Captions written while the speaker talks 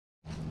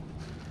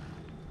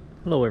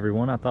Hello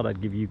everyone, I thought I'd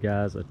give you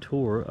guys a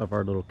tour of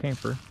our little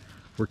camper.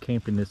 We're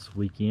camping this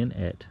weekend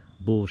at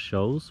Bull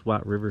Shoals,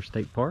 White River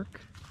State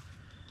Park.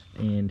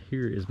 And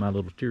here is my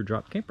little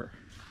teardrop camper.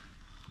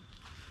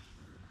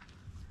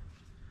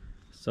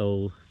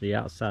 So the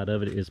outside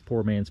of it is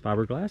poor man's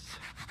fiberglass,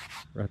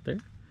 right there.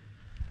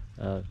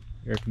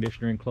 Air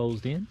conditioner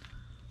enclosed in.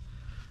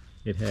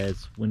 It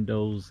has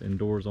windows and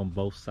doors on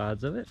both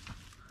sides of it.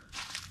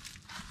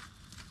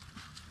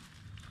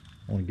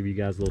 I want to give you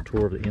guys a little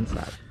tour of the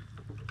inside.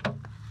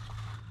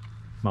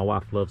 My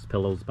wife loves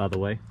pillows, by the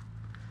way.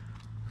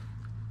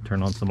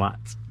 Turn on some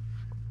lights.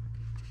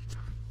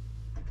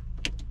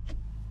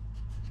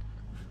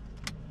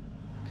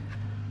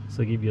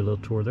 So I'll give you a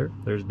little tour there.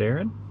 There's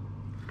Darren.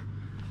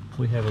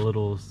 We have a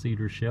little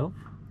cedar shelf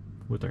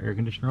with our air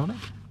conditioner on it.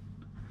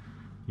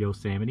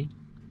 Yosemite.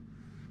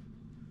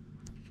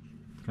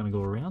 Kind of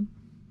go around.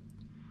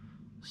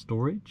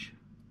 Storage.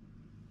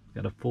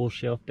 Got a full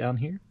shelf down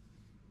here.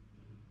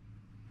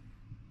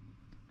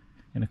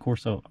 And of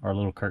course our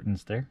little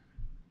curtains there.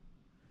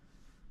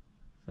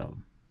 So,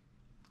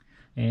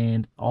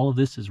 and all of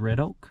this is red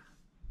oak.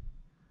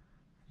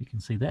 You can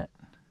see that.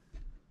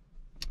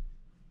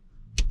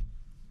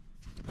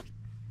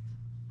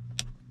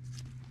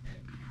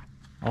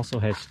 Also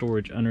has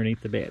storage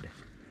underneath the bed.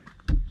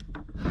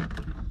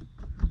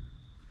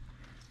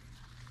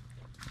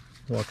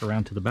 Walk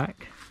around to the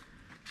back.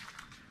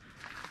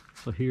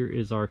 So here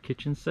is our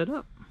kitchen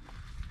setup.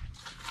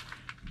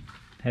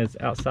 Has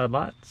outside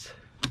lights,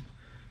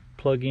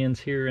 plug-ins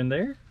here and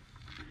there.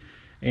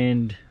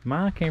 And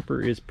my camper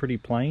is pretty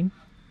plain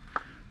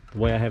the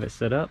way I have it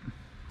set up.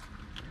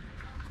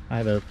 I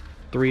have a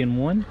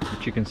 3-in-1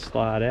 that you can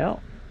slide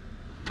out.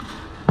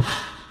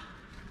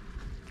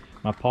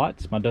 My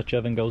pots, my Dutch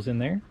oven goes in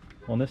there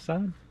on this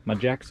side. My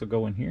jacks will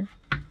go in here.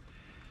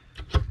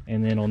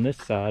 And then on this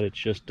side it's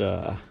just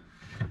a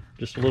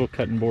little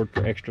cutting board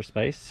for extra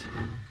space,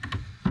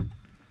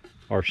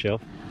 or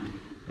shelf.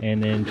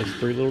 And then just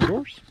 3 little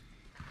drawers.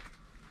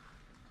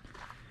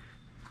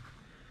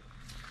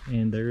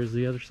 And there's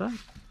the other side.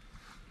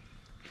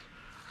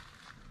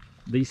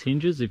 These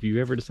hinges, if you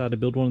ever decide to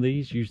build one of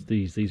these, use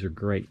these. These are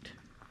great.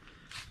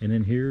 And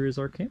then here is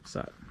our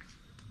campsite.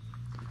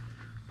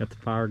 Got the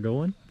fire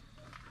going.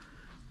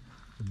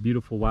 A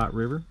beautiful white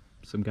river.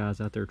 Some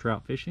guys out there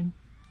trout fishing.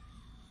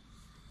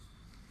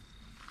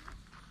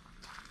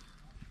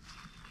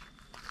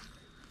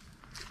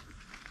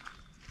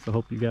 So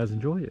hope you guys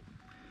enjoy it.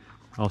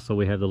 Also,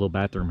 we have the little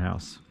bathroom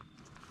house.